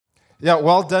Yeah,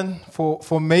 well done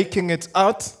for making it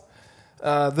out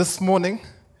this morning.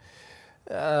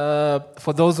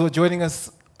 For those who are joining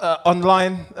us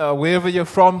online, wherever you're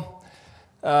from,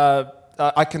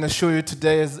 I can assure you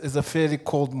today is a fairly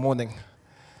cold morning.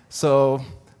 So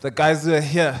the guys who are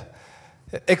here,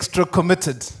 extra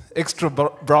committed, extra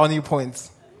brownie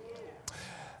points.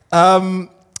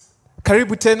 Karibu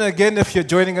tena again if you're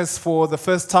joining us for the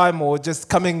first time or just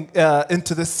coming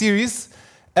into the series.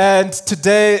 And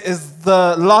today is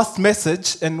the last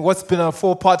message in what's been a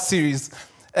 4-part series.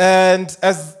 And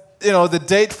as you know, the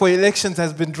date for elections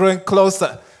has been drawing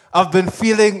closer. I've been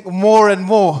feeling more and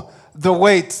more the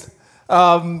weight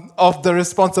of the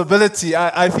responsibility.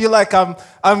 I feel like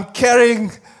I'm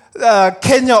carrying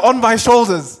Kenya on my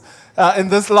shoulders in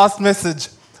this last message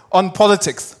on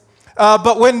politics.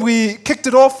 But when we kicked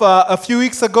it off a few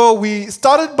weeks ago, we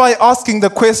started by asking the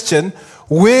question,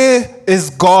 where is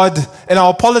God in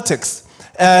our politics?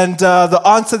 And the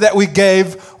answer that we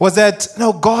gave was that,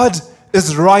 no, God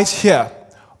is right here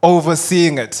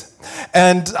overseeing it.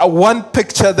 And one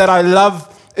picture that I love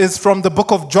is from the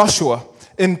book of Joshua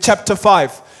in chapter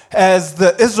 5, as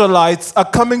the Israelites are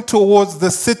coming towards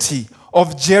the city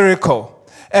of Jericho.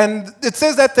 And it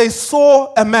says that they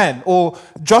saw a man, or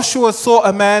Joshua saw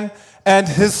a man, and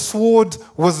his sword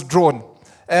was drawn.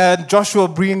 And Joshua,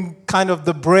 being kind of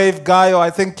the brave guy, or I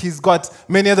think he's got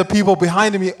many other people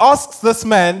behind him, he asks this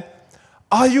man,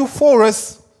 "Are you for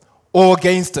us or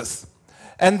against us?"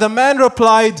 And the man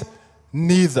replied,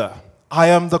 "Neither. I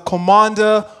am the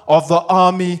commander of the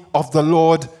army of the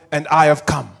Lord, and I have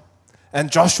come." And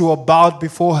Joshua bowed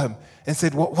before him and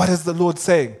said, "What is the Lord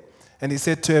saying?" And he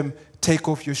said to him, "Take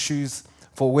off your shoes,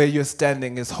 for where you're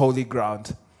standing is holy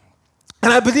ground."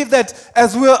 And I believe that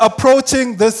as we're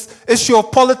approaching this issue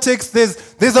of politics,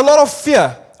 there's a lot of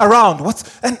fear around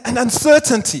and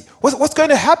uncertainty. What's going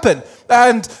to happen?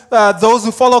 And those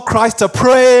who follow Christ are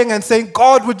praying and saying,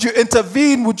 "God, would you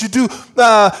intervene? Would you do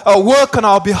a work on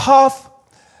our behalf?"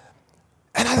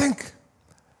 And I think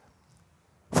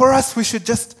for us, we should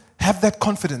just have that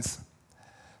confidence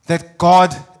that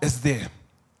God is there.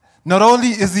 Not only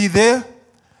is He there,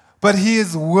 but He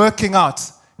is working out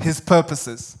His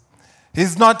purposes.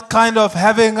 He's not kind of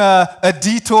having a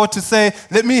detour to say,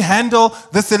 "Let me handle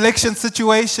this election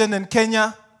situation in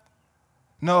Kenya."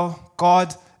 No,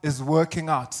 God is working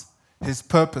out His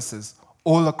purposes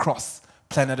all across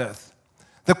planet Earth.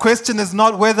 The question is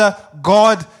not whether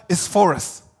God is for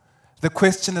us. The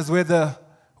question is whether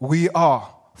we are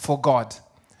for God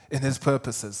in His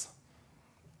purposes.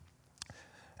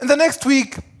 In the next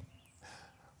week,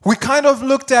 we kind of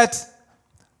looked at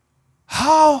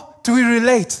how do we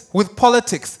relate with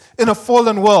politics in a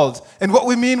fallen world? And what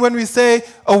we mean when we say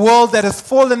a world that has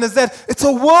fallen is that it's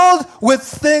a world where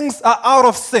things are out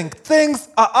of sync, things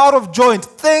are out of joint,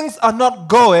 things are not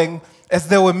going as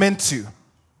they were meant to.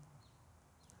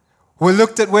 We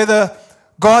looked at whether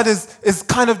God is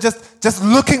kind of just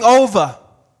looking over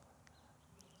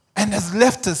and has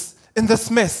left us in this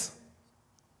mess.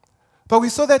 But we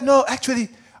saw that no,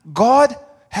 actually, God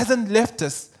hasn't left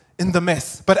us in the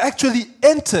mess, but actually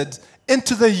entered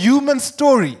into the human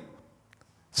story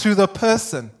through the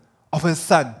person of His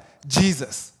Son,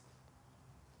 Jesus,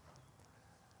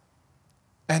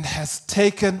 and has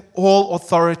taken all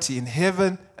authority in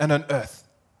heaven and on earth.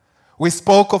 We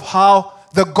spoke of how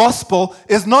the gospel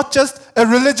is not just a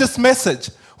religious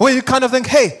message where you kind of think,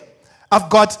 "Hey, I've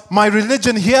got my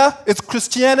religion here, it's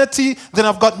Christianity, then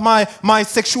I've got my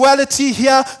sexuality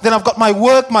here, then I've got my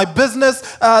work, my business,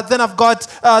 then I've got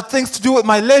things to do with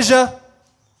my leisure."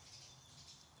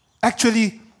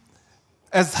 Actually,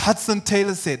 as Hudson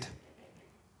Taylor said,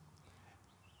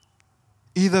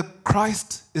 either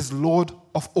Christ is Lord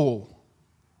of all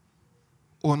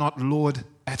or not Lord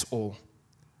at all.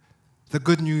 The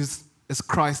good news is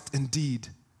Christ indeed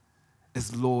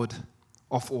is Lord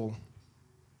of all.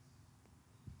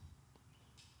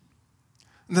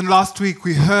 And then last week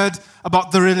we heard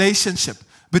about the relationship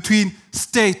between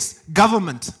state,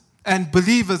 government, and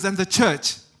believers and the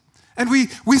church. And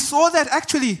we saw that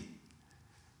actually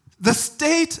the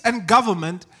state and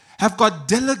government have got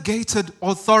delegated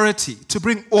authority to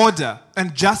bring order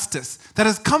and justice that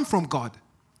has come from God.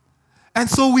 And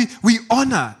so we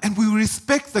honor and we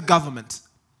respect the government.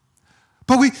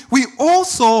 But we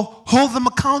also hold them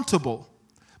accountable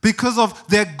because of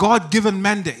their God-given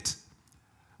mandate.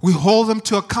 We hold them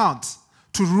to account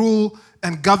to rule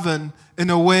and govern in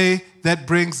a way that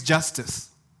brings justice.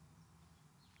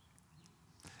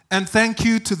 And thank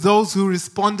you to those who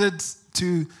responded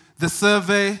to the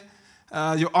survey.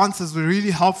 Your answers were really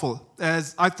helpful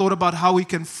as I thought about how we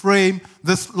can frame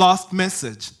this last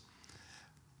message.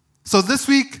 So this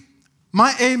week,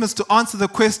 my aim is to answer the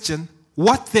question,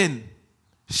 what then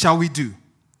shall we do?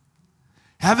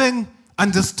 Having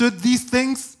understood these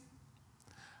things,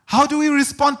 how do we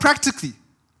respond practically?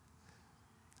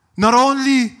 Not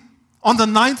only on the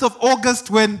 9th of August,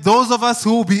 when those of us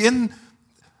who will be in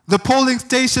the polling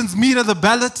stations meet at the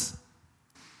ballot,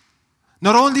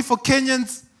 not only for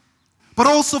Kenyans, but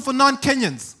also for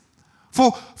non-Kenyans,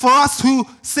 for us who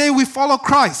say we follow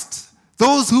Christ,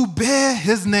 those who bear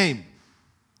his name.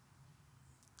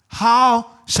 How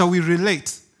shall we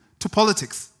relate to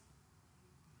politics?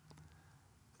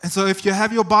 And so if you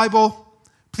have your Bible,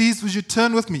 please would you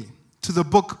turn with me to the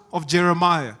book of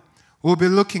Jeremiah. We'll be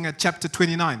looking at chapter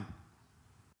 29.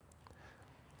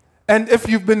 And if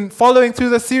you've been following through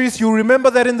the series, you'll remember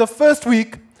that in the first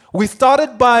week, we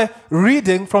started by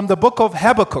reading from the book of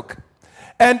Habakkuk.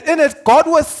 And in it, God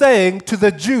was saying to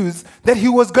the Jews that he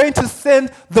was going to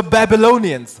send the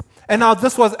Babylonians. And now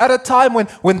this was at a time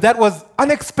when that was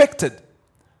unexpected.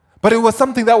 But it was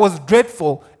something that was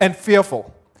dreadful and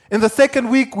fearful. In the second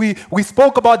week, we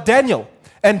spoke about Daniel.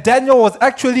 And Daniel was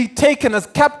actually taken as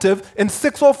captive in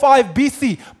 605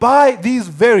 BC by these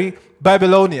very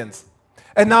Babylonians.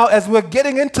 And now as we're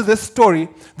getting into this story,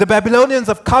 the Babylonians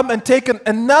have come and taken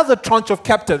another tranche of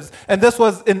captives. And this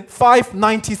was in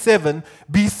 597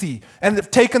 BC. And they've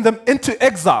taken them into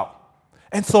exile.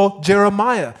 And so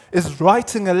Jeremiah is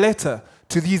writing a letter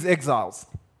to these exiles.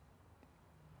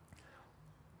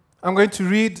 I'm going to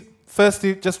read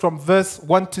firstly just from verse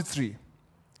 1 to 3.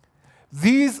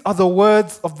 These are the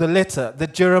words of the letter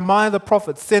that Jeremiah the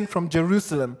prophet sent from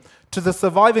Jerusalem to the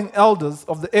surviving elders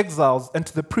of the exiles and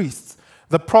to the priests,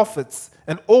 the prophets,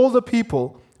 and all the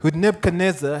people who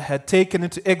Nebuchadnezzar had taken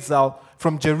into exile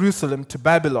from Jerusalem to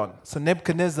Babylon. So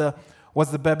Nebuchadnezzar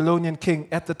was the Babylonian king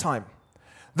at the time.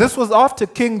 This was after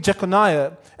King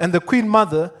Jeconiah and the queen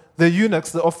mother, the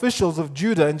eunuchs, the officials of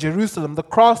Judah and Jerusalem, the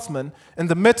craftsmen, and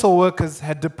the metal workers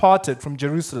had departed from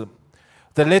Jerusalem.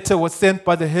 The letter was sent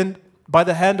by the hand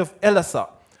of Elasah,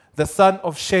 the son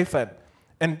of Shaphan,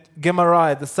 and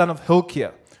Gemariah, the son of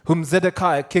Hilkiah, whom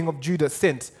Zedekiah, king of Judah,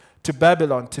 sent to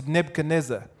Babylon, to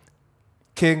Nebuchadnezzar,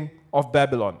 king of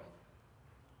Babylon.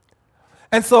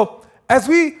 And so, as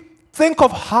we think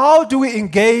of how do we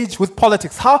engage with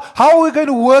politics, how are we going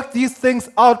to work these things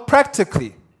out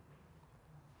practically?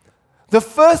 The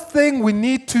first thing we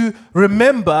need to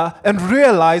remember and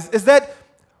realize is that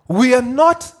we are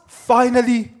not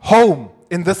finally home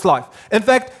in this life. In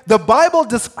fact, the Bible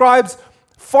describes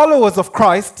followers of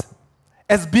Christ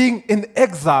as being in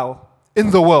exile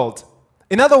in the world.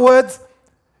 In other words,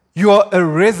 you are a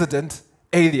resident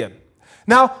alien.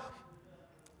 Now,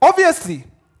 obviously,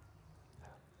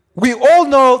 we all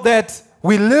know that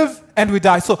we live and we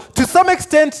die. So, to some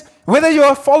extent, whether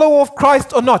you're a follower of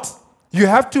Christ or not, you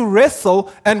have to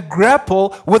wrestle and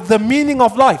grapple with the meaning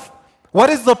of life. What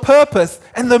is the purpose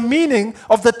and the meaning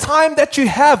of the time that you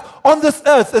have on this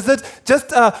earth? Is it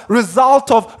just a result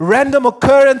of random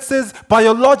occurrences,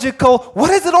 biological?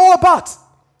 What is it all about?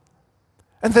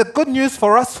 And the good news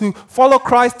for us who follow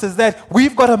Christ is that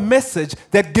we've got a message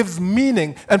that gives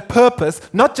meaning and purpose,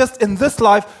 not just in this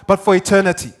life, but for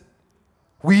eternity.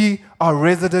 We are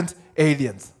resident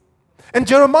aliens. And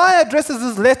Jeremiah addresses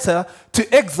his letter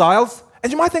to exiles,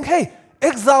 and you might think, hey,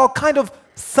 exile kind of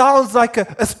sounds like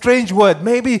a strange word.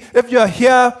 Maybe if you're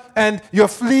here and you're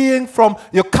fleeing from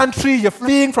your country, you're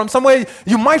fleeing from somewhere,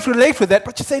 you might relate with that,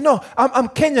 but you say, no, I'm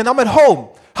Kenyan, I'm at home.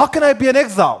 How can I be an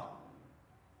exile?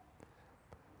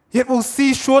 Yet we'll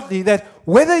see shortly that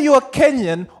whether you are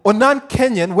Kenyan or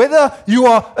non-Kenyan, whether you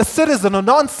are a citizen or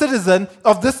non-citizen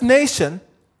of this nation,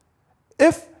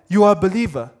 if you are a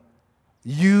believer,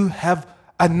 you have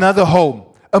another home,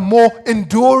 a more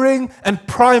enduring and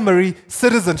primary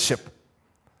citizenship,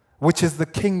 which is the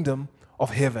kingdom of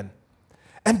heaven.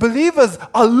 And believers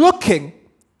are looking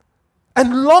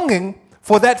and longing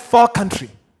for that far country,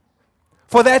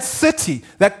 for that city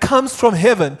that comes from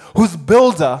heaven, whose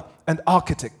builder and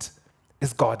architect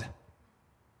is God.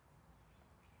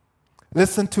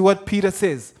 Listen to what Peter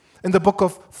says in the book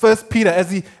of 1 Peter as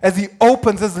he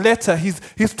opens his letter.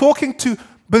 He's talking to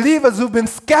believers who've been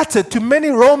scattered to many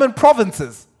Roman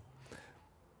provinces.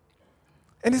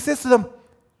 And he says to them,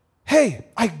 hey,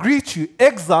 I greet you,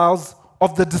 exiles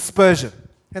of the dispersion.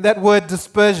 And that word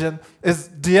dispersion is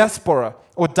diaspora,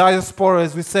 or diaspora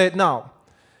as we say it now.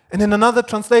 And in another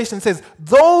translation it says,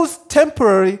 those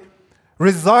temporarily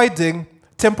residing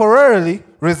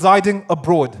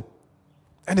abroad.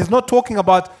 And he's not talking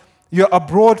about you're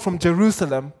abroad from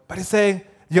Jerusalem, but he's saying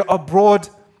you're abroad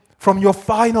from your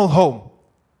final home.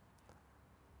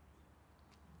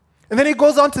 And then he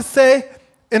goes on to say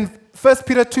in 1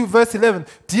 Peter 2, verse 11,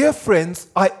 "Dear friends,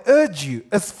 I urge you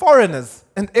as foreigners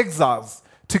and exiles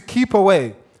to keep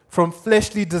away from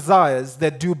fleshly desires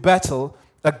that do battle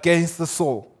against the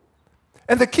soul."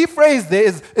 And the key phrase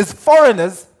there is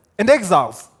foreigners and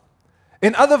exiles.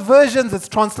 In other versions, it's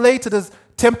translated as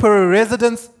temporary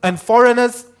residents and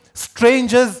foreigners,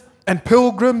 strangers and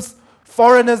pilgrims,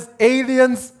 foreigners,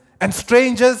 aliens and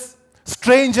strangers,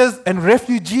 strangers and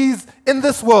refugees in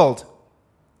this world.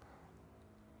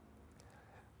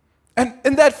 And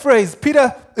in that phrase,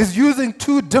 Peter is using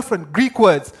two different Greek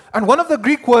words. And one of the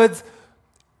Greek words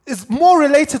is more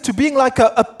related to being like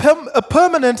a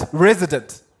permanent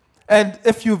resident. And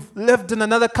if you've lived in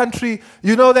another country,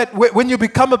 you know that when you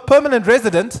become a permanent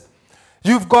resident,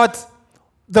 you've got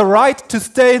the right to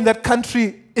stay in that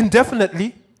country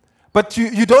indefinitely, but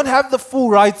you don't have the full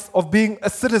rights of being a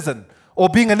citizen or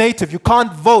being a native. You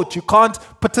can't vote, you can't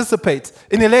participate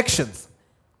in elections.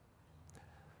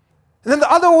 And then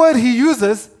the other word he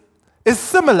uses is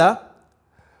similar,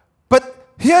 but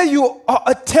here you are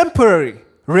a temporary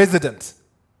resident.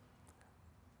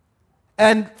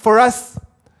 And for us,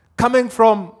 coming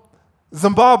from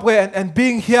Zimbabwe and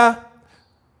being here,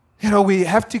 we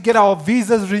have to get our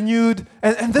visas renewed,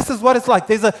 and this is what it's like.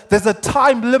 There's a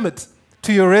time limit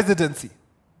to your residency.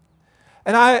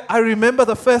 And I remember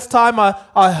the first time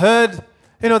I heard,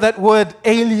 that word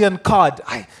alien card.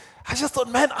 I just thought,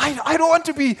 man, I don't want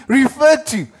to be referred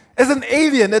to as an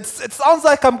alien. It sounds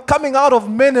like I'm coming out of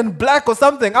Men in Black or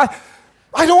something. I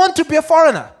don't want to be a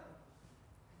foreigner.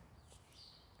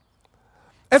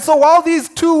 And so while these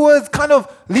two words kind of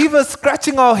leave us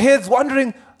scratching our heads,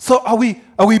 wondering, so are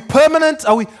we permanent?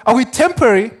 Are we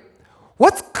temporary?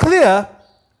 What's clear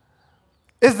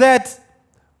is that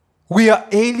we are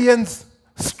aliens,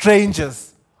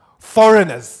 strangers,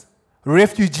 foreigners,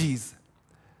 refugees.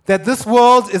 That this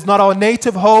world is not our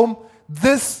native home.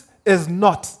 This is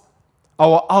not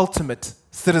our ultimate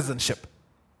citizenship.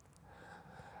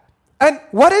 And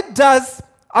what it does,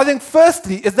 I think,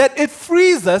 firstly, is that it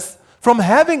frees us from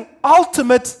having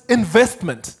ultimate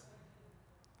investment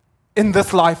in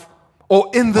this life or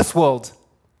in this world.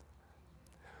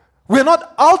 We're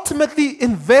not ultimately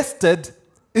invested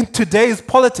in today's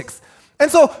politics.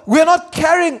 And so we're not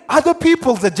carrying other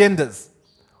people's agendas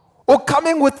or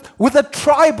coming with a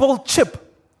tribal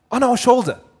chip on our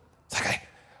shoulder. It's like,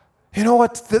 you know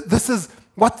what, this is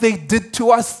what they did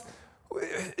to us.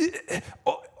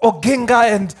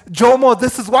 Oginga and Jomo,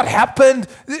 this is what happened.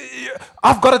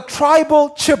 I've got a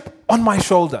tribal chip on my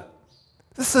shoulder.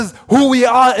 This is who we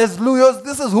are as Luyos.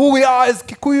 This is who we are as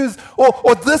Kikuyus.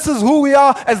 Or this is who we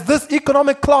are as this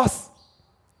economic class.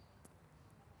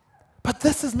 But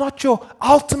this is not your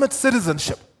ultimate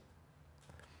citizenship.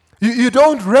 You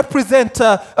don't represent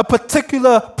a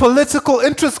particular political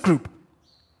interest group.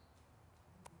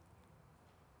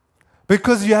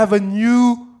 Because you have a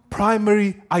new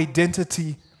primary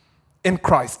identity in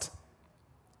Christ.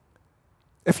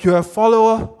 If you're a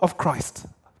follower of Christ,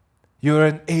 you're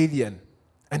an alien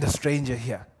and a stranger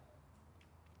here.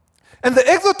 And the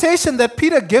exhortation that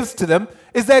Peter gives to them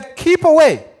is that keep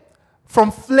away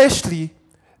from fleshly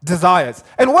desires.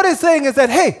 And what he's saying is that,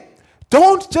 hey,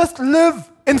 don't just live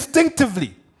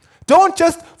instinctively. Don't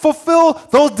just fulfill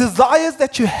those desires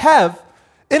that you have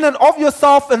in and of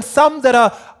yourself, and some that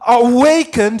are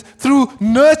awakened through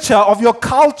nurture of your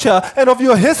culture and of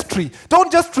your history.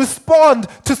 Don't just respond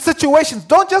to situations.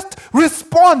 Don't just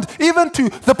respond even to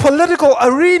the political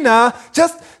arena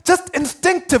just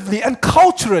instinctively and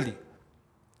culturally,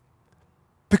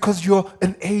 because you're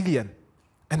an alien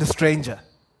and a stranger.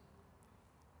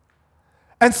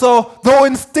 And so, though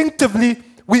instinctively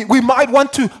we might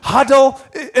want to huddle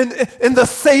in the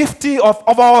safety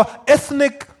of our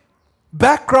ethnic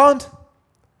background,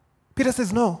 Peter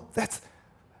says, no, that's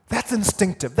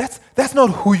instinctive. That's not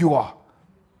who you are.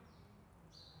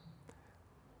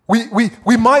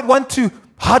 We might want to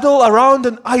huddle around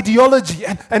an ideology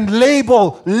and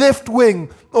label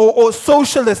left-wing or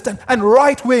socialist and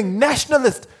right-wing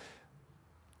nationalist.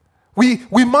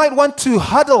 We might want to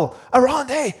huddle around,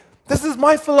 hey, this is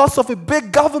my philosophy,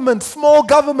 big government, small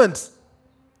government.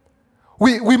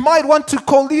 We might want to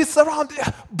coalesce around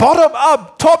bottom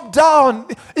up, top down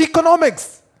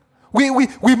economics.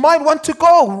 We might want to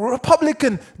go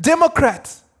Republican,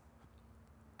 Democrat,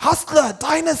 hustler,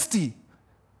 dynasty,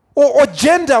 or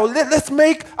gender. Let's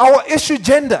make our issue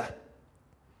gender,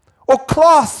 or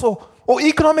class, or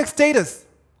economic status.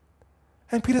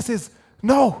 And Peter says,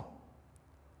 no.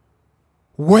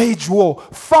 Wage war,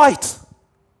 fight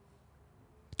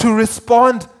to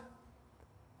respond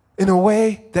in a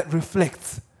way that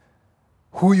reflects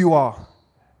who you are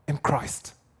in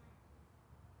Christ.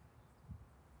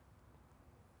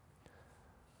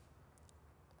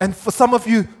 And for some of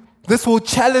you, this will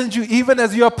challenge you even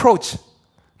as you approach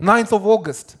 9th of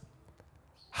August.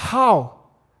 How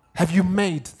have you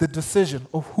made the decision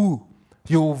of who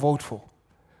you will vote for?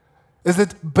 Is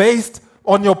it based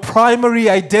on your primary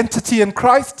identity in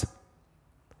Christ?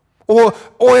 Or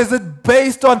is it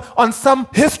based on some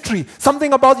history,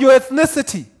 something about your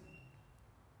ethnicity?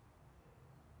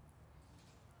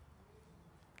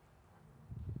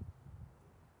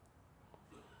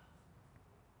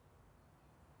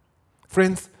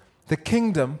 Friends, the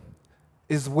kingdom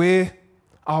is where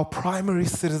our primary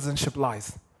citizenship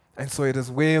lies. And so it is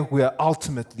where we are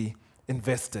ultimately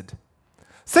invested.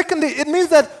 Secondly, it means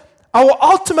that our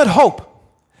ultimate hope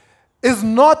is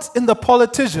not in the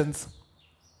politicians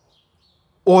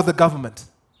or the government.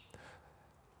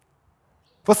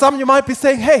 For some, you might be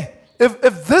saying, hey,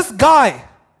 if this guy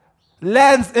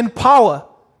lands in power,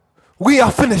 we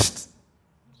are finished.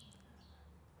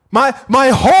 My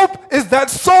hope is that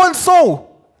so-and-so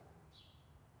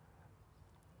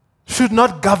should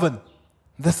not govern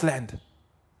this land.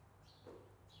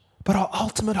 But our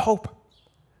ultimate hope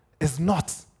is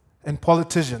not in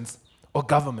politicians or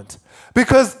government.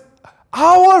 Because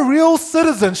our real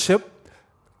citizenship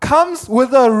comes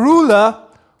with a ruler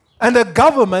and a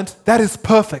government that is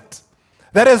perfect,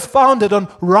 that is founded on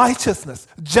righteousness,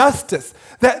 justice,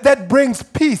 that brings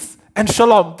peace and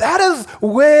shalom. That is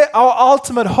where our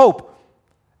ultimate hope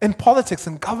in politics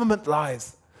and government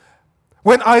lies.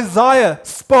 When Isaiah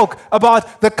spoke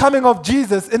about the coming of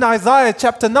Jesus in Isaiah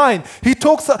chapter 9,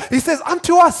 he says,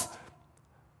 unto us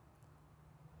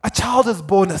a child is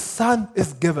born, a son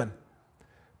is given,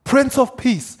 Prince of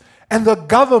Peace, and the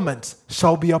government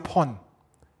shall be upon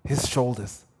his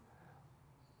shoulders.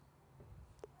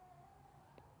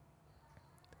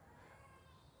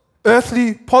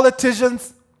 Earthly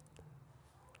politicians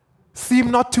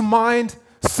seem not to mind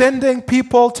sending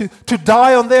people to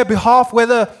die on their behalf,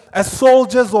 whether as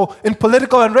soldiers or in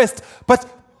political unrest. But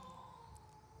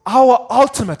our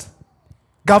ultimate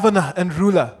governor and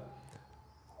ruler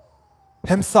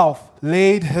himself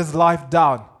laid his life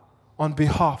down on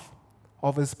behalf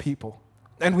of his people.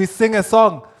 And we sing a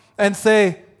song and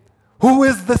say, who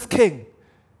is this king?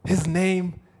 His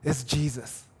name is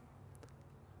Jesus.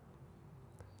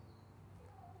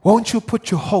 Won't you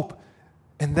put your hope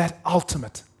in that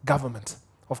ultimate government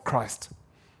of Christ?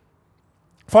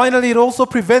 Finally, it also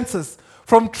prevents us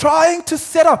from trying to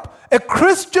set up a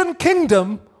Christian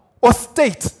kingdom or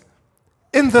state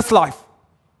in this life.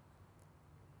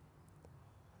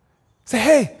 Say,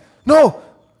 hey, no,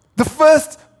 the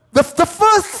first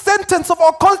sentence of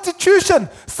our Constitution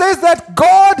says that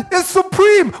God is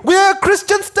supreme. We are a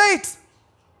Christian state.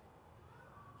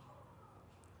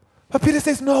 But Peter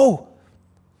says, no,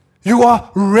 you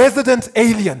are resident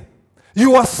alien.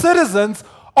 You are citizens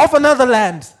of another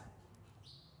land.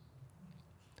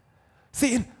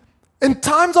 See, in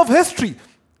times of history,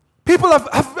 people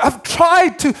have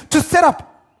tried to set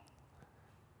up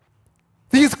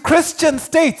these Christian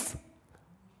states.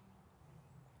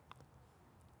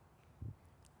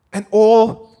 And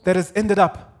all that has ended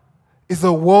up is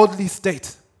a worldly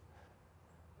state,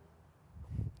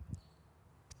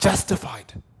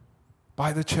 justified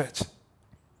by the church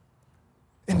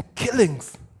in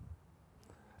killings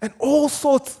and all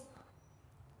sorts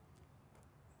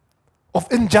of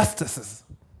injustices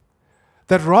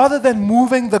that rather than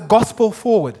moving the gospel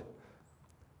forward,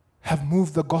 have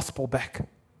moved the gospel back.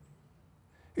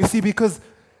 You see, because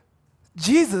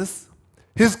Jesus,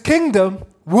 his kingdom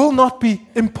will not be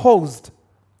imposed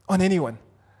on anyone.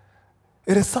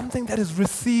 It is something that is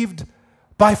received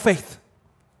by faith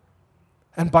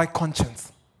and by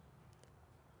conscience.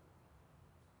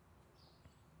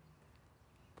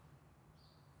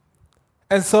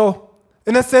 And so,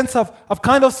 in a sense, I've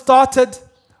kind of started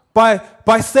by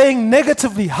saying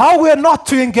negatively how we're not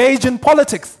to engage in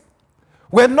politics.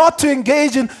 We're not to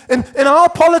engage in our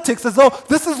politics as though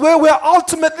this is where we're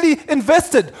ultimately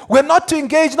invested. We're not to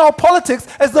engage in our politics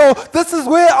as though this is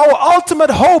where our ultimate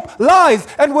hope lies.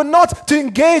 And we're not to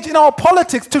engage in our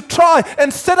politics to try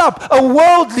and set up a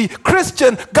worldly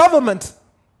Christian government.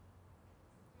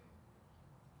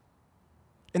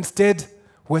 Instead,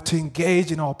 we're to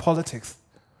engage in our politics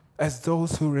as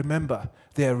those who remember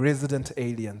they are resident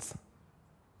aliens.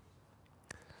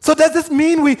 So does this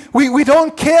mean we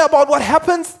don't care about what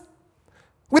happens?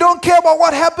 We don't care about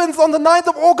what happens on the 9th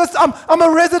of August. I'm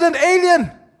a resident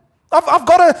alien. I've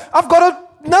got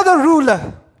another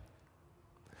ruler.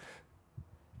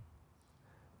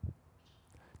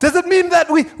 Does it mean that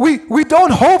we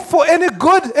don't hope for any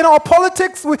good in our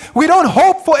politics? We don't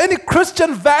hope for any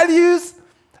Christian values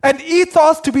and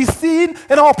ethos to be seen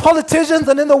in our politicians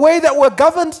and in the way that we're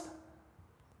governed?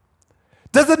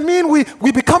 Does it mean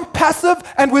we become passive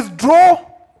and withdraw?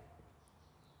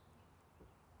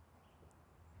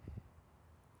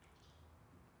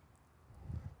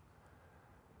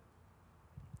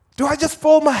 Do I just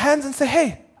fold my hands and say,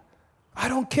 hey, I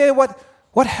don't care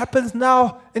what happens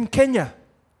now in Kenya.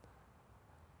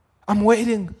 I'm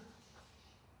waiting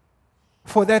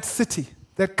for that city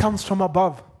that comes from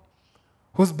above,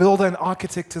 whose builder and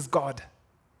architect is God.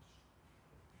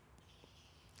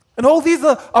 And all these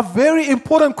are very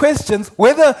important questions,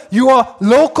 whether you are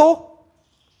local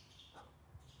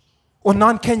or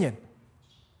non-Kenyan.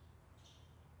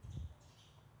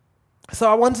 So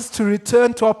I want us to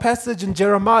return to our passage in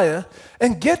Jeremiah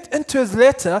and get into his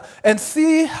letter and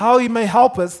see how he may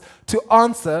help us to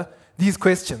answer these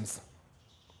questions.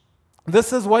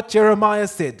 This is what Jeremiah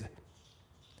said.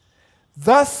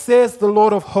 Thus says the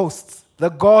Lord of hosts, the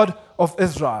God of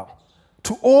Israel,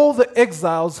 to all the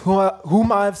exiles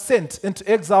whom I have sent into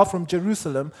exile from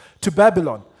Jerusalem to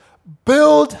Babylon,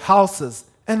 build houses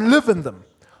and live in them,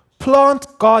 plant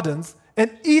gardens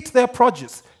and eat their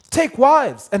produce. Take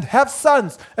wives and have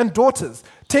sons and daughters.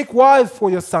 Take wives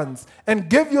for your sons and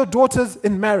give your daughters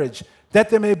in marriage, that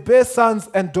they may bear sons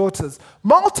and daughters.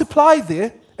 Multiply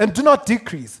there and do not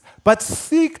decrease, but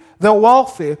seek the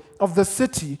welfare of the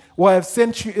city where I have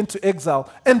sent you into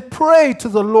exile, and pray to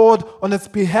the Lord on its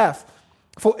behalf.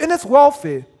 For in its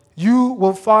welfare you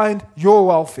will find your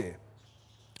welfare.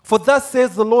 For thus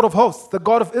says the Lord of hosts, the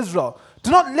God of Israel,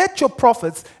 do not let your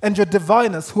prophets and your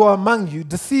diviners who are among you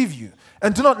deceive you,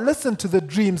 and do not listen to the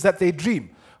dreams that they dream,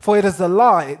 for it is a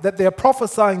lie that they are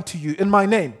prophesying to you in my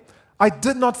name. I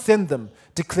did not send them,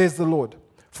 declares the Lord.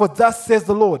 For thus says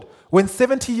the Lord, when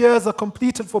 70 years are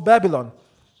completed for Babylon,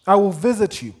 I will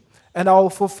visit you, and I will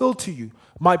fulfill to you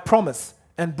my promise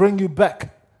and bring you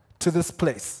back to this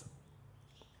place.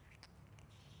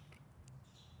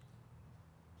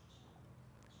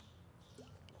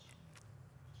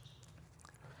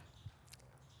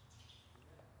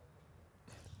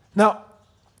 Now,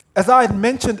 as I had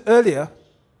mentioned earlier,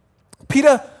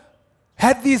 Peter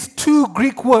had these two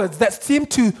Greek words that seem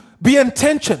to be in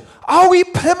tension. Are we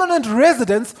permanent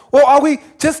residents or are we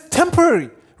just temporary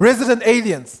resident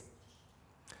aliens?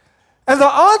 And the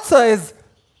answer is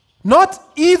not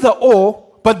either or,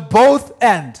 but both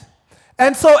and.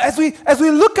 And so as we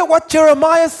look at what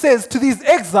Jeremiah says to these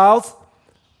exiles,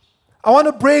 I want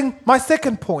to bring my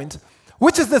second point,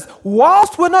 which is this: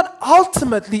 whilst we're not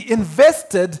ultimately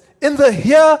invested in the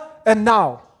here and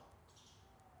now,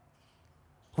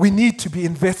 we need to be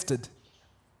invested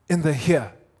in the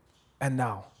here and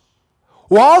now.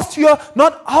 Whilst you're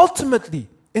not ultimately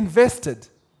invested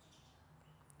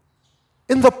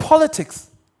in the politics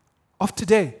of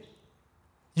today,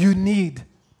 you need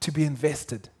to be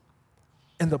invested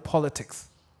in the politics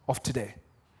of today.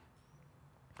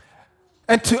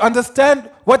 And to understand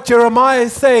what Jeremiah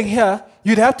is saying here,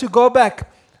 you'd have to go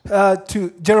back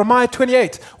to Jeremiah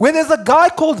 28, where there's a guy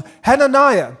called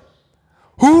Hananiah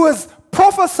who was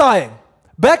prophesying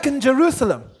back in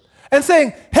Jerusalem and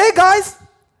saying, hey guys,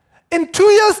 in 2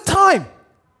 years' time,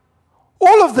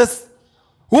 all of this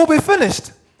will be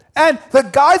finished. And the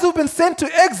guys who've been sent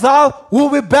to exile will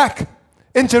be back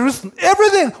in Jerusalem.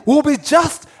 Everything will be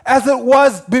just as it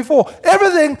was before.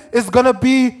 Everything is going to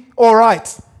be all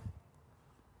right.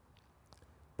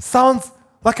 Sounds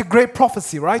like a great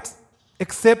prophecy, right?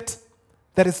 Except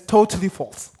that it's totally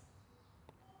false.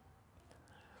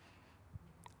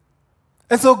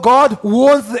 And so God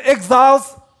warns the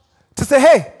exiles to say,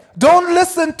 hey, don't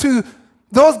listen to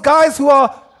those guys who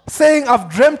are saying, I've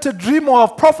dreamt a dream or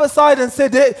I've prophesied and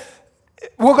said, hey,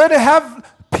 we're going to have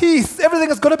peace. Everything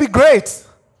is going to be great.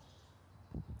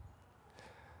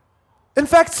 In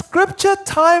fact, Scripture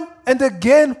time and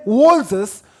again warns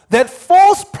us that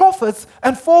false prophets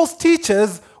and false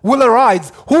teachers will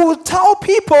arise who will tell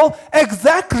people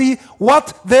exactly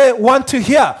what they want to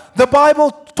hear. The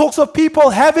Bible talks of people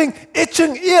having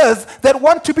itching ears that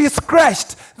want to be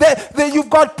scratched. That you've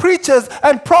got preachers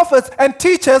and prophets and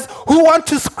teachers who want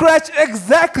to scratch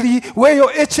exactly where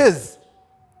your itch is.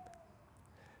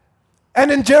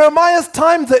 And in Jeremiah's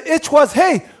time, the itch was,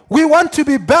 hey, we want to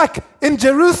be back in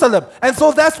Jerusalem. And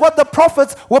so that's what the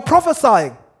prophets were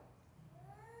prophesying.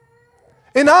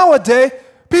 In our day,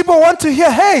 people want to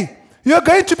hear, hey, you're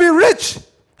going to be rich.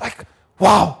 Like,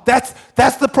 wow, that's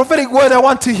the prophetic word I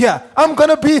want to hear. I'm going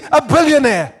to be a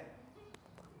billionaire.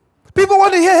 People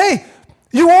want to hear, hey,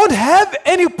 you won't have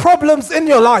any problems in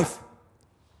your life.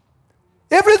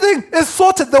 Everything is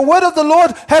sorted. The word of the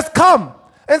Lord has come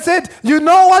and said, you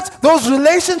know what? Those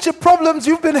relationship problems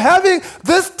you've been having,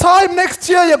 this time next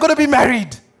year, you're going to be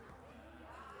married.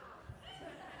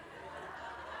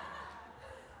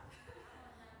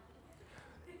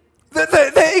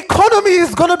 economy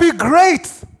is going to be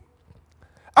great.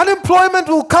 Unemployment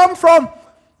will come from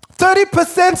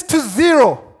 30% to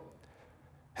 0.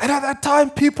 And at that time,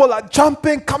 people are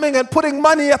jumping, coming and putting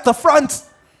money at the front.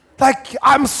 Like,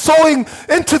 I'm sowing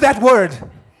into that word.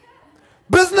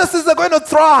 Businesses are going to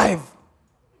thrive.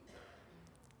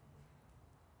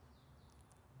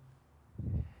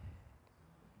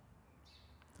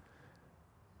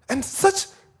 And such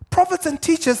prophets and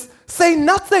teachers say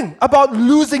nothing about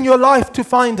losing your life to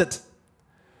find it.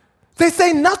 They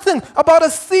say nothing about a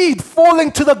seed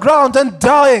falling to the ground and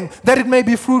dying that it may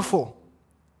be fruitful.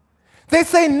 They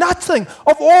say nothing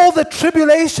of all the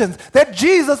tribulations that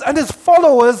Jesus and his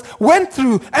followers went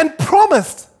through and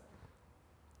promised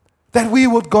that we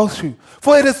would go through.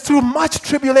 For it is through much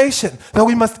tribulation that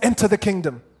we must enter the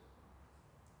kingdom.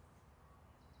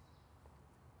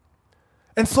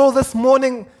 And so this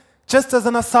morning, just as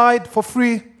an aside for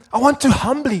free, I want to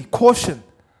humbly caution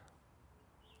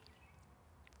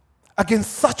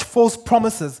against such false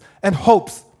promises and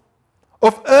hopes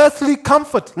of earthly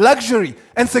comfort, luxury,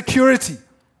 and security,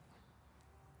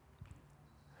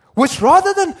 which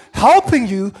rather than helping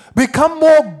you become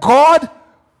more God,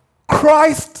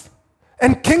 Christ,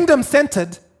 and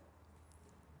kingdom-centered,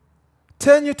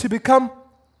 turn you to become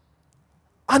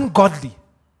ungodly,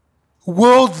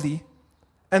 worldly,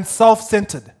 and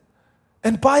self-centered,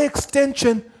 and by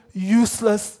extension,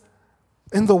 useless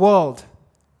in the world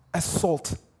as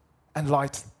salt and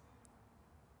light.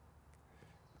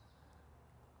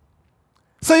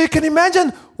 So you can imagine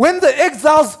when the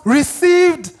exiles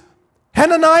received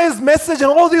Hananiah's message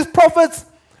and all these prophets,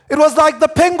 it was like the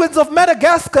penguins of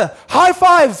Madagascar. High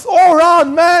fives all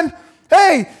around, man.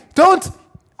 Hey, don't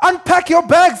unpack your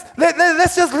bags.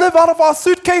 Let's just live out of our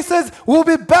suitcases. We'll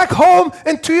be back home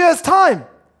in 2 years' time.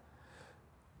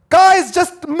 Guys,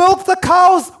 just milk the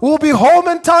cows. We'll be home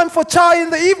in time for chai in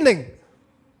the evening.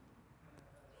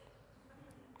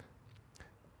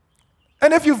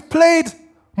 And if you've played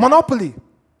Monopoly,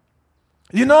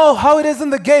 you know how it is in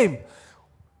the game.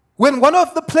 When one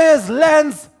of the players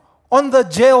lands on the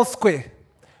jail square,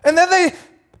 and then they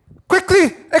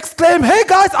quickly exclaim, "Hey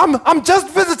guys, I'm just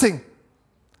visiting."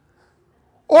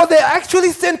 Or they're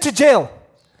actually sent to jail,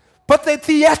 but they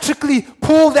theatrically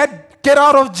pull that get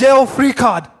out of jail free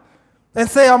card and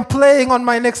say, "I'm playing on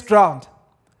my next round."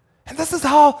 And this is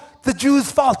how the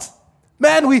Jews felt.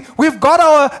 Man, we've got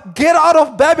our get out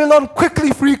of Babylon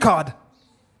quickly free card.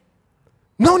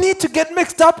 No need to get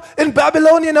mixed up in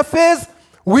Babylonian affairs.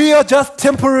 We are just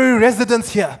temporary residents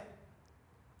here.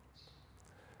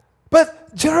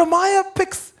 But Jeremiah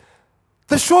picks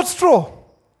the short straw.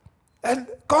 And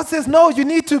God says, no, you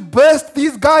need to burst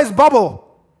these guys'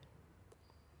 bubble.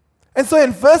 And so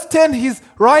in verse 10, he's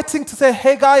writing to say,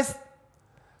 hey guys,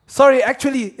 sorry,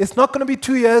 actually, it's not going to be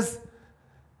 2 years.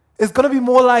 It's going to be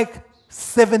more like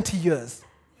 70 years.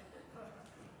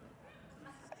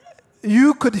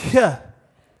 You could hear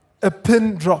a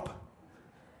pin drop.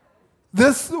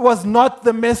 This was not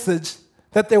the message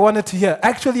that they wanted to hear.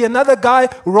 Actually, another guy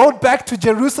wrote back to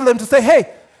Jerusalem to say,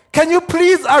 hey, can you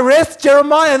please arrest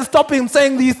Jeremiah and stop him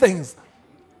saying these things?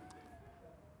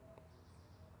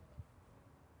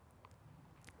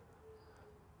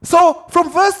 So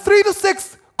from verse 3 to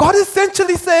 6, God is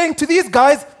essentially saying to these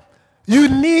guys, you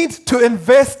need to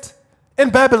invest in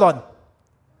Babylon.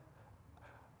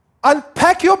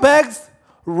 Unpack your bags,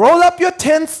 roll up your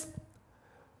tents,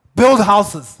 build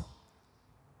houses.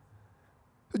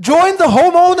 Join the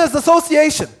homeowners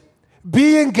association.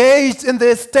 Be engaged in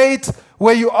the estate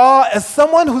where you are as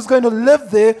someone who's going to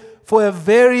live there for a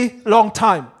very long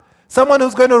time. Someone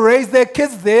who's going to raise their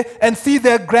kids there and see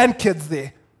their grandkids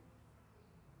there.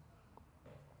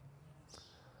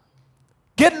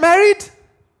 Get married.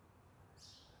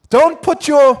 Don't put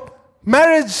your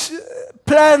marriage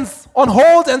plans on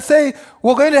hold and say,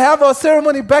 we're going to have our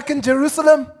ceremony back in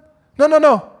Jerusalem.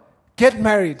 No. Get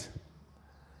married.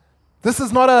 This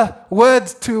is not a word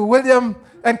to William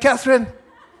and Catherine.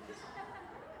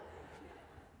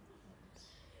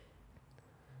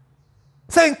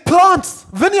 Saying plants,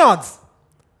 vineyards.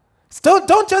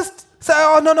 Don't just say,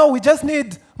 oh, no, we just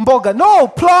need mboga. No,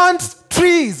 plant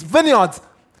trees, vineyards,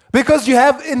 because you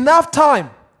have enough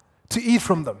time to eat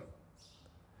from them.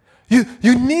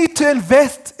 You need to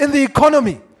invest in the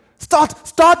economy.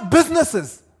 Start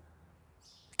businesses.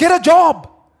 Get a job.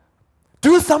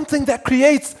 Do something that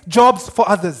creates jobs for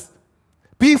others.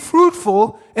 Be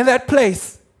fruitful in that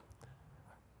place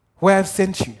where I've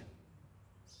sent you.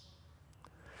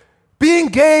 Be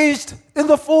engaged in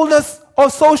the fullness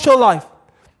of social life.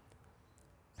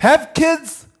 Have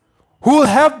kids who will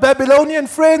have Babylonian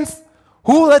friends,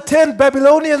 who will attend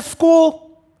Babylonian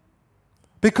school,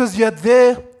 because you're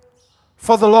there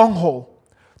for the long haul.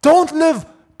 Don't live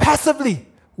passively,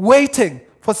 waiting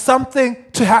for something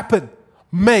to happen.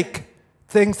 Make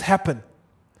things happen.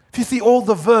 If you see all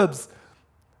the verbs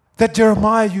that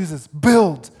Jeremiah uses,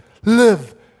 build,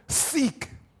 live, seek,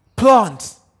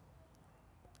 plant,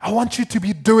 I want you to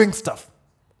be doing stuff.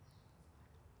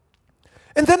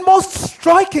 And then most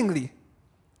strikingly,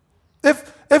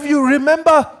 if you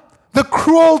remember the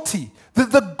cruelty,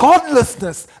 the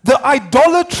godlessness, the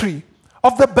idolatry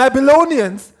of the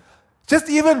Babylonians, just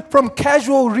even from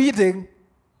casual reading,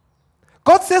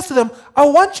 God says to them, I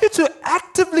want you to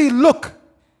actively look,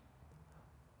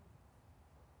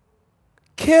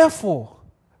 care for,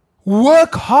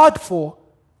 work hard for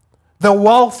the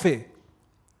welfare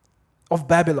of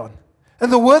Babylon.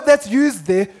 And the word that's used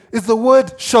there is the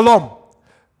word shalom.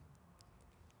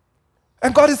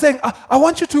 And God is saying, I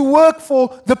want you to work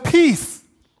for the peace,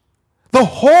 the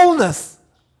wholeness,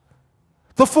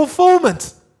 the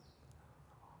fulfillment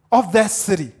of that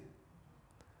city.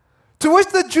 To which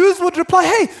the Jews would reply,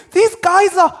 hey, these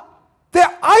guys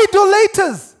they're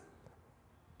idolaters.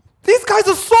 These guys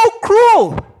are so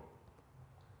cruel.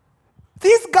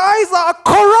 These guys are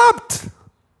corrupt.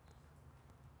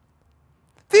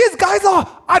 These guys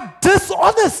are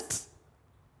dishonest.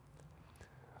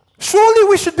 Surely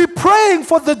we should be praying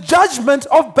for the judgment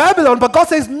of Babylon. But God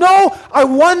says, no, I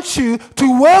want you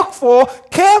to work for,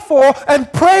 care for,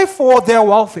 and pray for their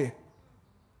welfare.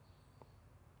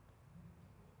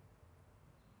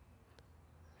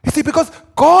 You see, because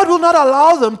God will not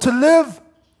allow them to live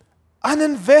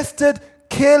uninvested,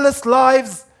 careless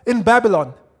lives in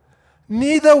Babylon.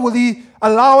 Neither will He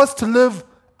allow us to live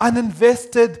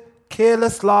uninvested,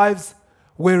 careless lives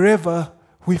wherever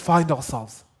we find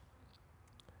ourselves.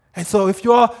 And so if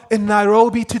you're in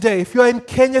Nairobi today, if you're in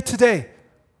Kenya today,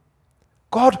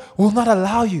 God will not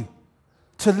allow you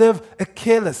to live a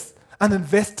careless,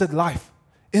 uninvested life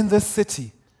in this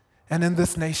city and in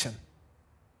this nation.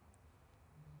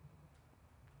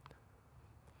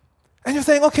 And you're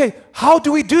saying, okay, how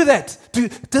do we do that?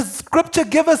 Does Scripture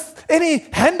give us any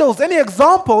handles, any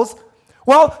examples?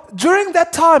 Well, during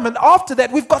that time and after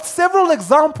that, we've got several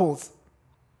examples,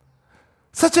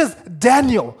 such as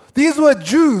Daniel. These were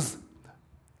Jews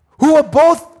who were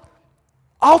both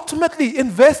ultimately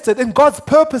invested in God's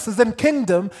purposes and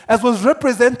kingdom as was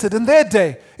represented in their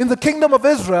day, in the kingdom of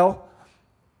Israel,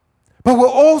 but were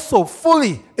also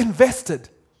fully invested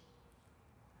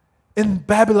in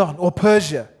Babylon or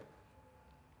Persia.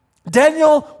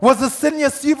 Daniel was a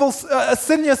senior civil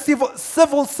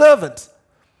servant,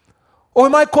 or we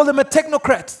might call him a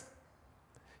technocrat.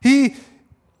 He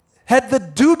had the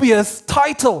dubious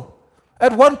title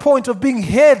at one point of being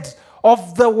head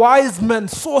of the wise men,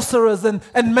 sorcerers, and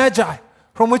magi,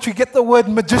 from which we get the word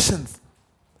magicians.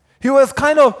 He was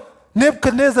kind of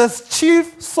Nebuchadnezzar's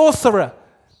chief sorcerer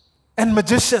and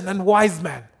magician and wise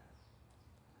man.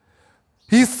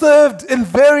 He served in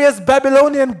various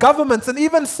Babylonian governments and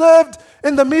even served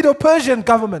in the Medo-Persian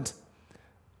government.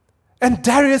 And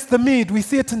Darius the Mede, we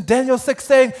see it in Daniel 6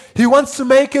 saying he wants to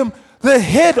make him the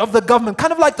head of the government,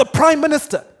 kind of like the prime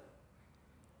minister.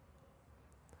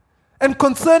 And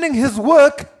concerning his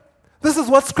work, this is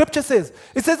what Scripture says.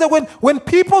 It says that when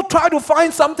people try to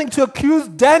find something to accuse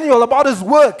Daniel about his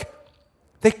work,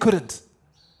 they couldn't,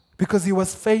 because he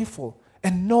was faithful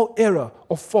and no error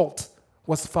or fault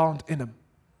was found in him.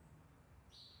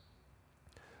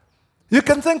 You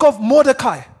can think of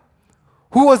Mordecai,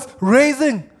 who was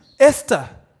raising Esther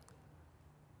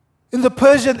in the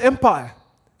Persian Empire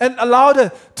and allowed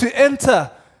her to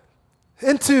enter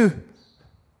into,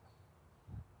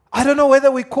 I don't know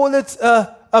whether we call it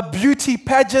a beauty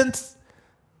pageant.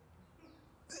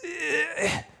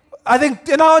 I think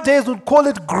in our days we'd call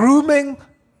it grooming,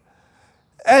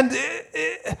 and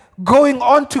going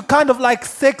on to kind of like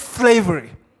sex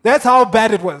slavery. That's how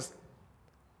bad it was.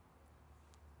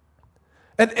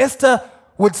 And Esther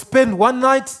would spend one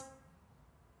night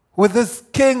with this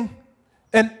king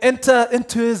and enter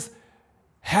into his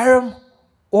harem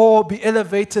or be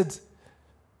elevated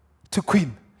to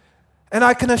queen. And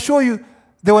I can assure you,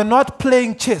 they were not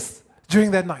playing chess during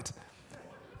that night.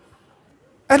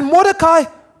 And Mordecai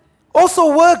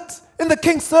also worked in the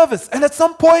king's service and at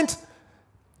some point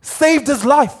saved his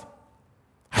life.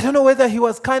 I don't know whether he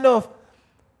was kind of,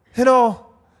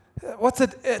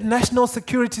 National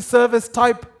Security Service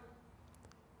type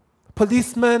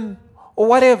policeman or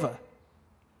whatever.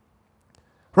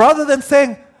 Rather than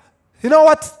saying, you know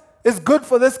what is good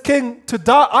for this king to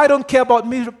die, I don't care about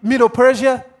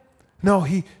Medo-Persia. No,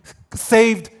 he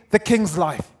saved the king's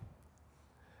life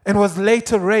and was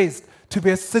later raised to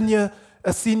be a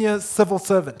senior civil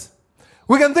servant.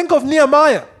 We can think of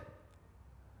Nehemiah,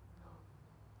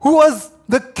 who was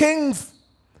the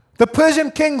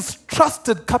Persian king's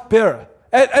trusted cupbearer.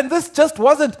 And this just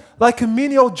wasn't like a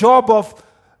menial job of,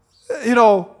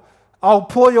 I'll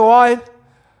pour your wine.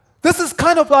 This is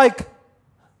kind of like,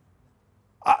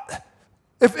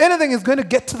 if anything is going to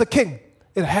get to the king,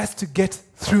 it has to get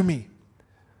through me.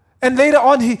 And later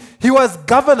on, he was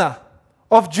governor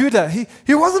of Judah.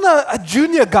 He wasn't a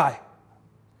junior guy.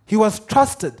 He was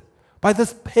trusted by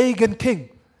this pagan king.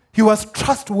 He was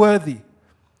trustworthy.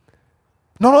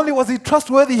 Not only was he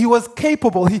trustworthy, he was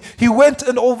capable. He went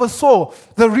and oversaw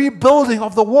the rebuilding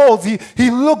of the walls.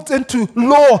 He looked into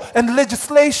law and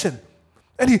legislation.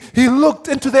 And he looked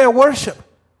into their worship.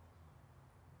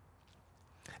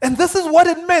 And this is what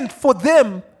it meant for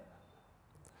them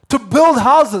to build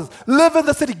houses, live in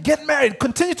the city, get married,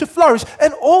 continue to flourish,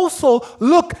 and also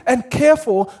look and care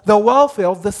for the welfare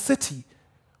of the city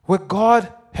where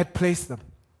God had placed them.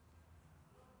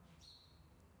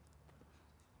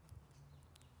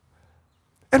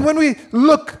 And when we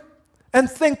look and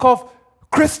think of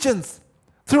Christians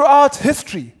throughout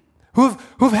history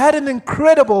who've had an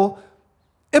incredible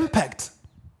impact,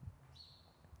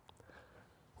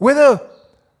 whether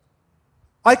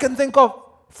I can think of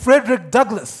Frederick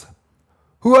Douglass,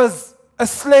 who was a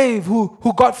slave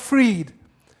who got freed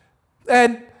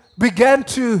and began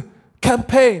to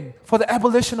campaign for the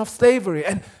abolition of slavery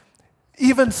and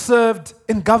even served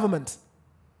in government.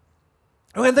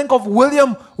 And we can think of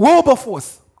William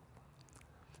Wilberforce,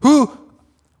 who,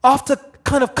 after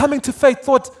kind of coming to faith,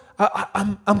 thought,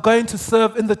 I'm going to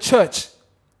serve in the church.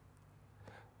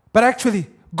 But actually,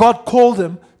 God called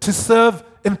him to serve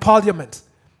in parliament.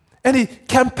 And he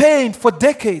campaigned for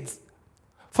decades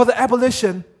for the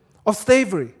abolition of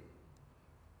slavery.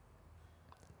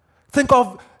 Think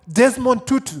of Desmond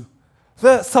Tutu,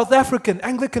 the South African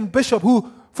Anglican bishop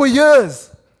who, for years,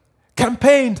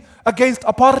 campaigned against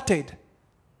apartheid.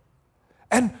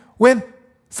 And when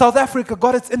South Africa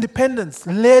got its independence,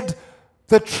 led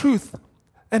the Truth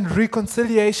and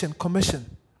Reconciliation Commission.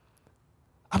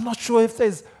 I'm not sure if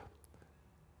there's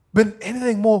been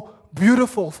anything more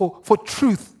beautiful for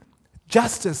truth,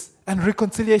 justice, and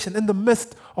reconciliation in the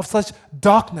midst of such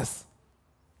darkness.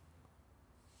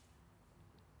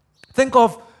 Think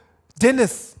of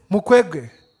Denis Mukwege,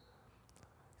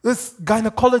 this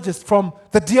gynecologist from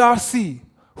the DRC,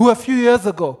 who a few years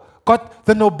ago got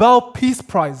the Nobel Peace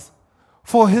Prize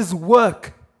for his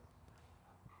work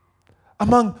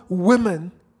among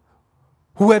women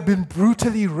who had been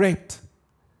brutally raped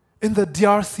in the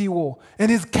DRC war,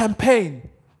 and his campaign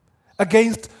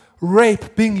against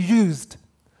rape being used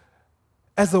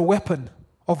as a weapon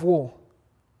of war.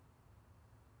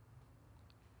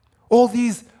 All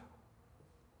these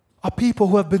are people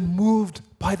who have been moved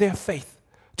by their faith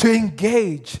to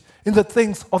engage in the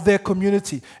things of their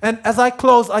community. And as I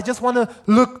close, I just want to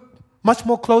look much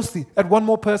more closely at one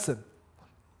more person.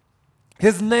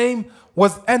 His name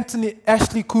was Anthony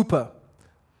Ashley Cooper.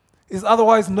 He's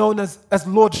otherwise known as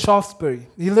Lord Shaftesbury.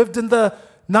 He lived in the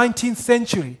 19th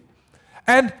century.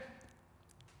 And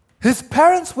his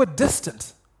parents were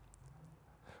distant.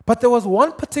 But there was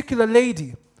one particular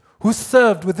lady who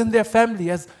served within their family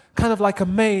as kind of like a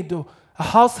maid or a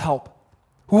house help,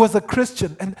 who was a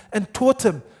Christian and taught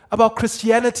him about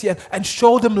Christianity and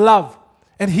showed him love.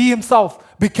 And he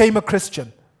himself became a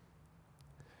Christian.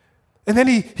 And then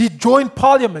he joined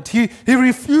parliament. He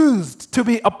refused to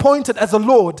be appointed as a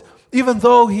lord, even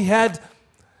though he had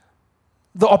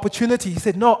the opportunity. He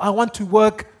said, no, I want to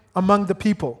work among the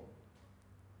people.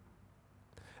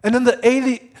 And in the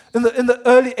early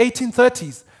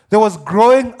 1830s, there was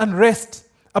growing unrest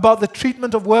about the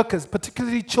treatment of workers,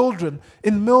 particularly children,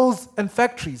 in mills and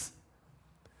factories.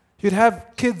 You'd have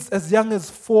kids as young as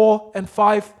 4 and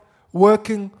 5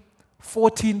 working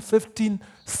 14, 15,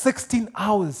 16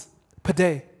 hours per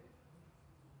day.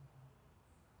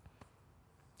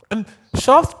 And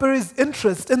Shaftesbury's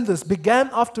interest in this began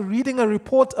after reading a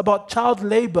report about child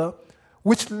labor,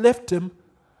 which left him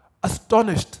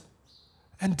astonished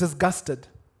and disgusted.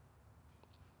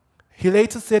 He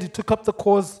later said he took up the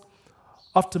cause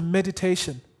after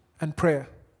meditation and prayer.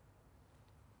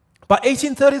 By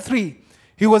 1833,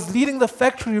 he was leading the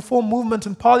factory reform movement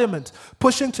in Parliament,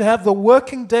 pushing to have the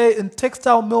working day in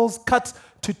textile mills cut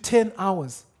to 10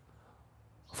 hours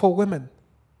for women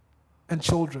and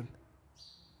children.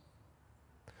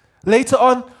 Later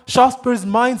on, Shaftesbury's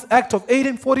Mines Act of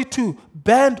 1842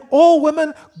 banned all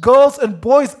women, girls, and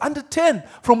boys under 10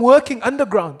 from working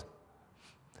underground.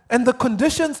 And the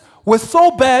conditions were so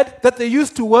bad that they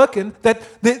used to work in that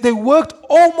they worked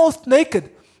almost naked,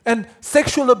 and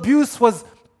sexual abuse was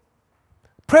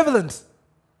prevalent.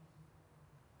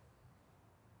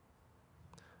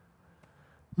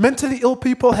 Mentally ill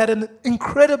people had an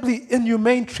incredibly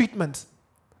inhumane treatment.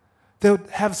 They would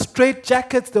have straight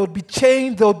jackets, they would be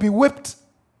chained, they would be whipped.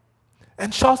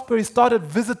 And Shaftesbury started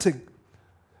visiting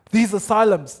these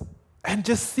asylums and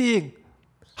just seeing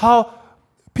how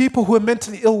people who were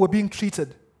mentally ill were being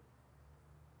treated.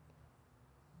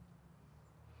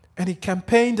 And he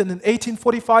campaigned, and in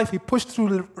 1845 he pushed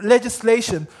through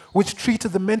legislation which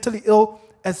treated the mentally ill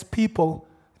as people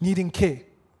needing care,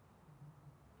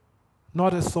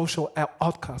 not as social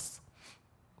outcasts.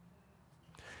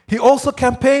 He also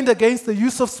campaigned against the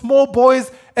use of small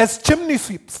boys as chimney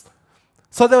sweeps.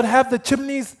 So they would have the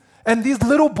chimneys, and these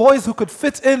little boys who could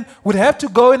fit in would have to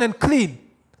go in and clean.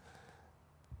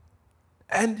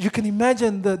 And you can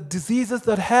imagine the diseases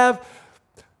that have.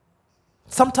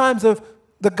 Sometimes if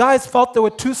the guys felt they were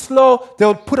too slow, they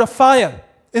would put a fire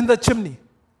in the chimney.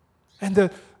 And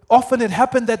often it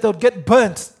happened that they would get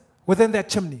burnt within that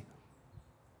chimney.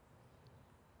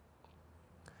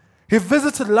 He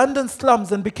visited London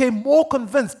slums and became more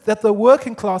convinced that the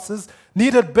working classes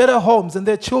needed better homes and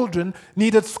their children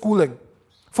needed schooling.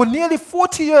 For nearly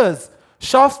 40 years,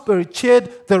 Shaftesbury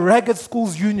chaired the Ragged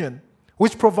Schools Union,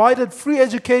 which provided free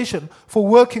education for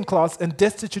working class and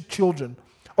destitute children.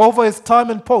 Over his time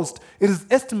in post, it is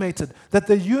estimated that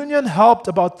the union helped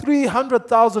about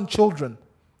 300,000 children.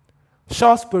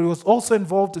 Shaftesbury was also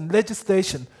involved in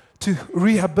legislation to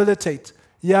rehabilitate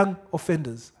young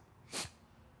offenders.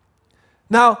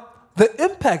 Now, the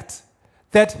impact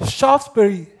that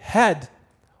Shaftesbury had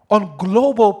on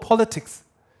global politics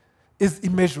is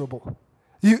immeasurable.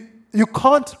 You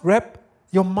can't wrap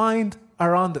your mind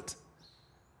around it.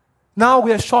 Now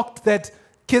we are shocked that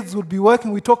kids would be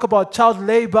working. We talk about child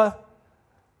labor.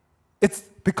 It's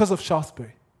because of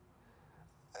Shaftesbury.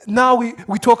 Now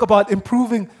we talk about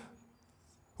improving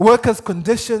workers'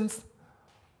 conditions,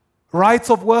 rights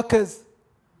of workers.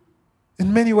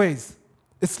 In many ways,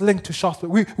 it's linked to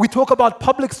Shaftesbury. We talk about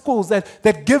public schools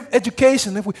that give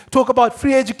education. If we talk about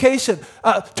free education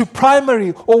to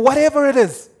primary or whatever it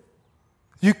is,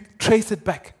 you trace it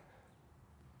back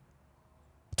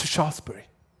to Shaftesbury.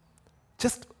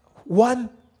 Just one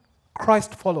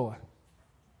Christ follower.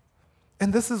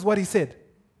 And this is what he said.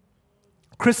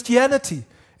 Christianity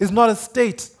is not a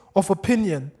state of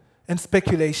opinion and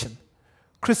speculation.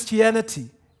 Christianity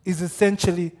is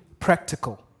essentially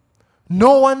practical.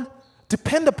 No one,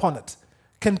 depend upon it,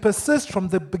 can persist from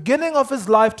the beginning of his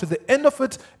life to the end of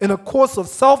it in a course of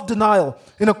self-denial,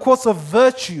 in a course of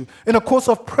virtue, in a course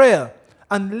of prayer,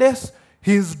 unless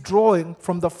he is drawing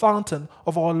from the fountain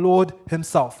of our Lord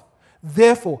himself.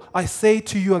 Therefore, I say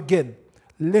to you again,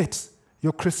 let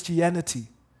your Christianity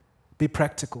be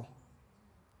practical.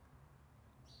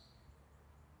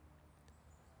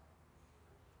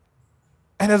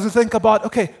 And as we think about,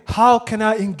 okay, how can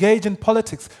I engage in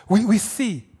politics? We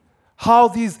see how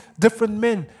these different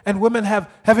men and women have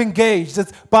engaged.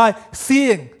 It's by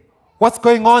seeing what's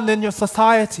going on in your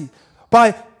society,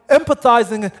 by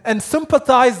empathizing and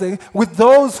sympathizing with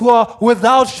those who are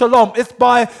without shalom. It's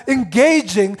by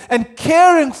engaging and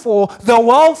caring for the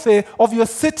welfare of your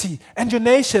city and your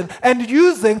nation and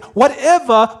using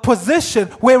whatever position,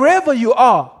 wherever you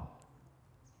are,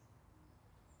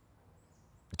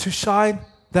 to shine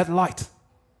that light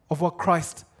of what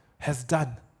Christ has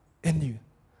done in you.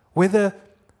 Whether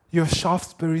you're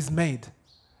Shaftesbury's maid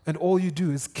and all you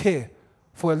do is care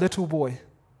for a little boy,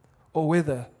 or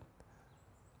whether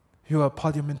you are a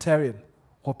parliamentarian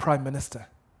or prime minister.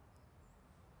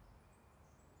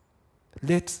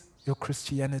 Let your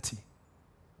Christianity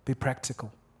be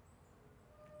practical.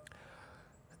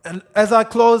 And as I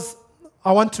close,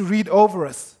 I want to read over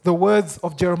us the words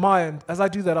of Jeremiah. And as I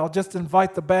do that, I'll just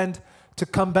invite the band to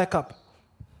come back up.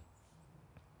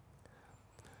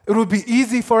 It would be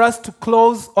easy for us to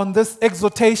close on this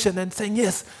exhortation and saying,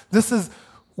 yes,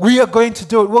 we are going to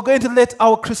do it. We're going to let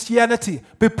our Christianity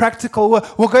be practical.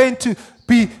 We're going to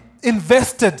be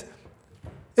invested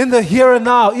in the here and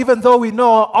now, even though we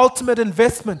know our ultimate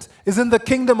investment is in the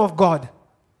kingdom of God.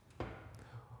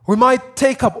 We might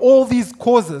take up all these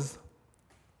causes,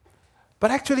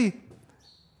 but actually,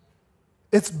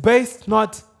 it's based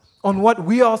not on what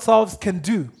we ourselves can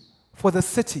do for the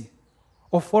city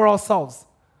or for ourselves,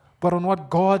 but on what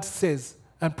God says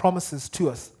and promises to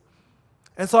us.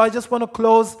 And so I just want to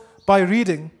close by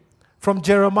reading from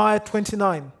Jeremiah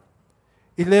 29,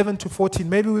 11 to 14.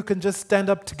 Maybe we can just stand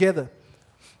up together.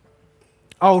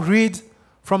 I'll read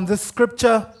from this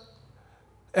scripture,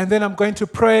 and then I'm going to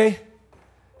pray,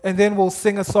 and then we'll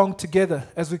sing a song together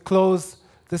as we close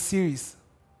the series.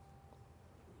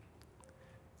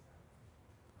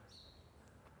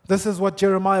 This is what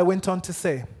Jeremiah went on to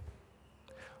say.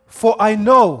 For I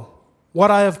know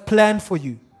what I have planned for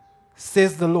you,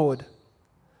 says the Lord.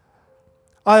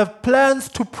 I have plans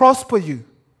to prosper you,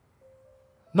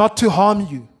 not to harm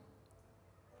you.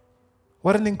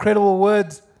 What an incredible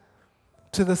word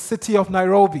to the city of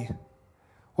Nairobi.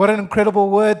 What an incredible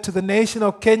word to the nation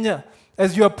of Kenya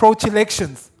as you approach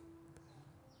elections.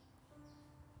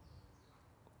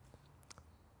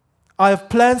 I have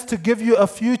plans to give you a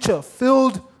future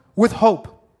filled with hope.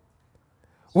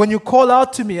 When you call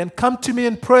out to me and come to me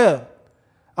in prayer,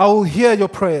 I will hear your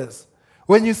prayers.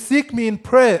 When you seek me in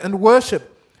prayer and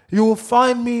worship, you will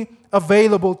find me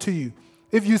available to you.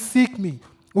 If you seek me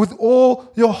with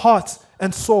all your heart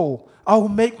and soul, I will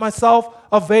make myself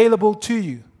available to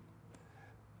you.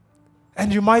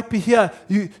 And you might be here,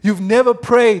 you've never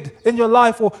prayed in your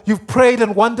life, or you've prayed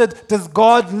and wondered, does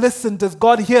God listen? Does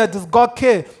God hear? Does God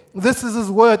care? This is His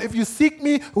word. If you seek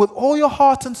me with all your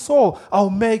heart and soul, I'll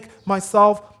make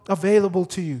myself available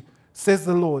to you, says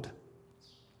the Lord.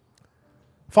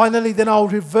 Finally, then I'll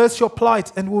reverse your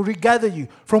plight and will regather you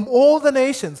from all the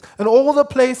nations and all the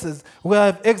places where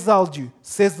I've exiled you,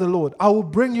 says the Lord. I will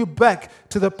bring you back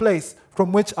to the place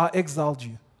from which I exiled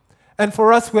you. And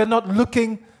for us, we're not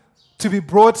looking to be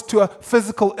brought to a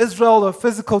physical Israel or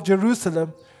physical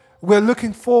Jerusalem. We're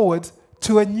looking forward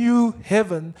to a new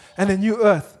heaven and a new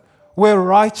earth where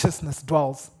righteousness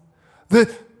dwells.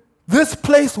 This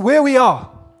place where we are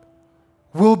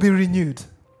will be renewed.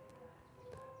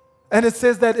 And it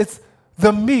says that it's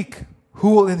the meek who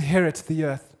will inherit the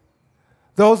earth.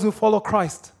 Those who follow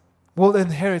Christ will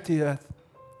inherit the earth.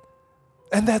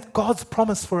 And that God's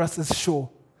promise for us is sure.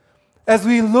 As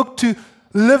we look to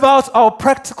live out our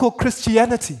practical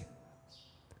Christianity,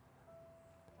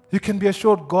 you can be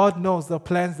assured God knows the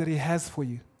plans that He has for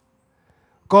you.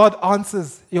 God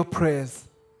answers your prayers.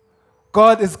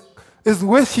 God is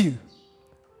with you.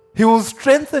 He will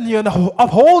strengthen you and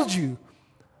uphold you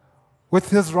with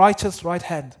His righteous right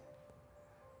hand.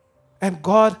 And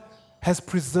God has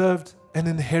preserved an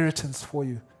inheritance for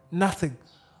you. Nothing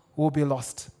will be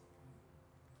lost.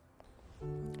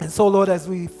 And so, Lord, as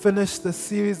we finish this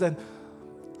series and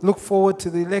look forward to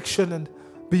the election and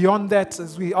beyond that,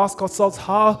 as we ask ourselves,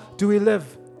 how do we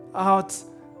live out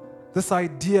this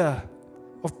idea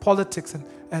of politics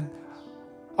and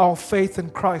our faith in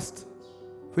Christ?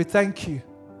 We thank you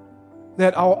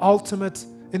that our ultimate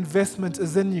investment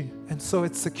is in you, and so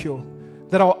it's secure.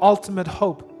 That our ultimate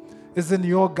hope is in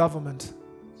your government.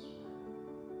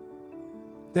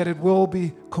 That it will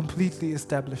be completely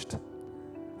established.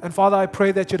 And Father, I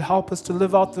pray that you'd help us to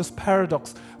live out this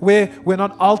paradox where we're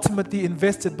not ultimately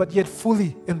invested, but yet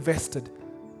fully invested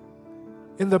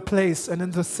in the place and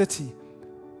in the city,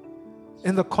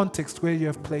 in the context where you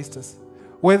have placed us.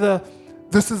 Whether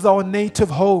this is our native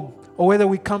home or whether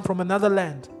we come from another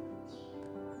land,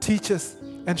 teach us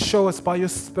and show us by your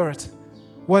Spirit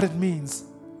what it means.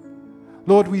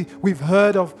 Lord, we've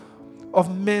heard of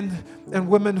men and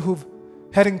women who've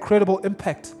had incredible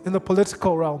impact in the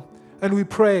political realm. And we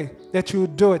pray that you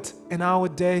would do it in our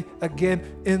day again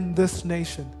in this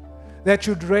nation. That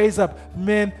you'd raise up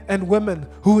men and women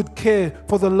who would care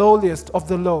for the lowliest of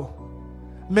the low.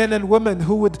 Men and women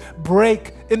who would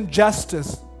break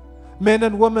injustice. Men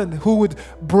and women who would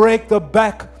break the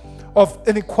back of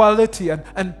inequality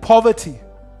and poverty.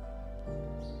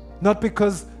 Not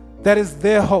because that is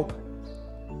their hope,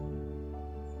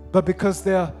 but because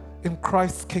they are in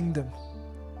Christ's kingdom.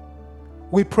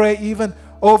 We pray even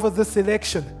over this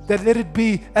election that let it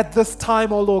be at this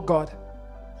time, O Lord God.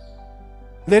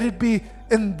 Let it be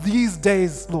in these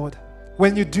days, Lord,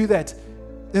 when you do that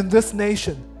in this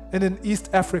nation and in East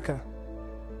Africa.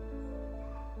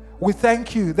 We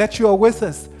thank you that you are with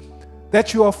us,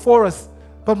 that you are for us,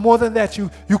 but more than that, you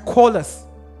call us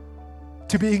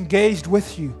to be engaged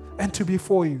with you and to be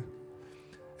for you.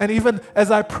 And even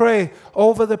as I pray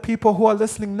over the people who are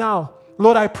listening now,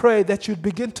 Lord, I pray that you'd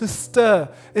begin to stir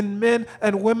in men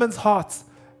and women's hearts,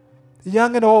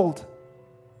 young and old,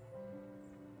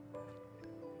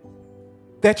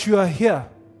 that you are here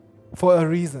for a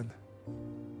reason.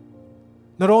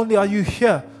 Not only are you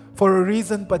here for a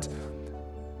reason, but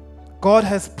God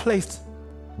has placed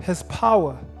His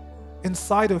power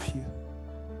inside of you.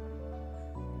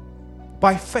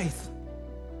 By faith,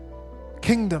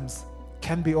 kingdoms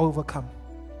can be overcome.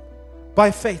 By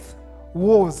faith,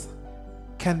 wars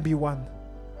can be won.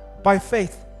 By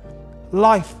faith,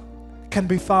 life can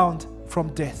be found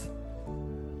from death.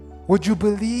 Would you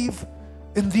believe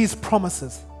in these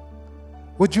promises?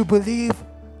 Would you believe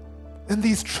in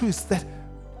these truths that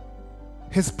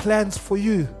His plans for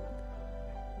you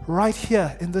right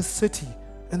here in this city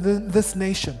and in this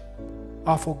nation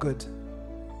are for good?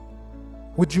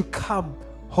 Would you come,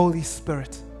 Holy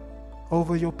Spirit,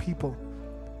 over your people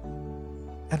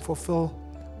and fulfill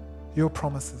your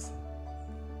promises.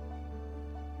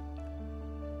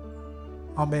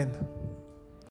 Amen.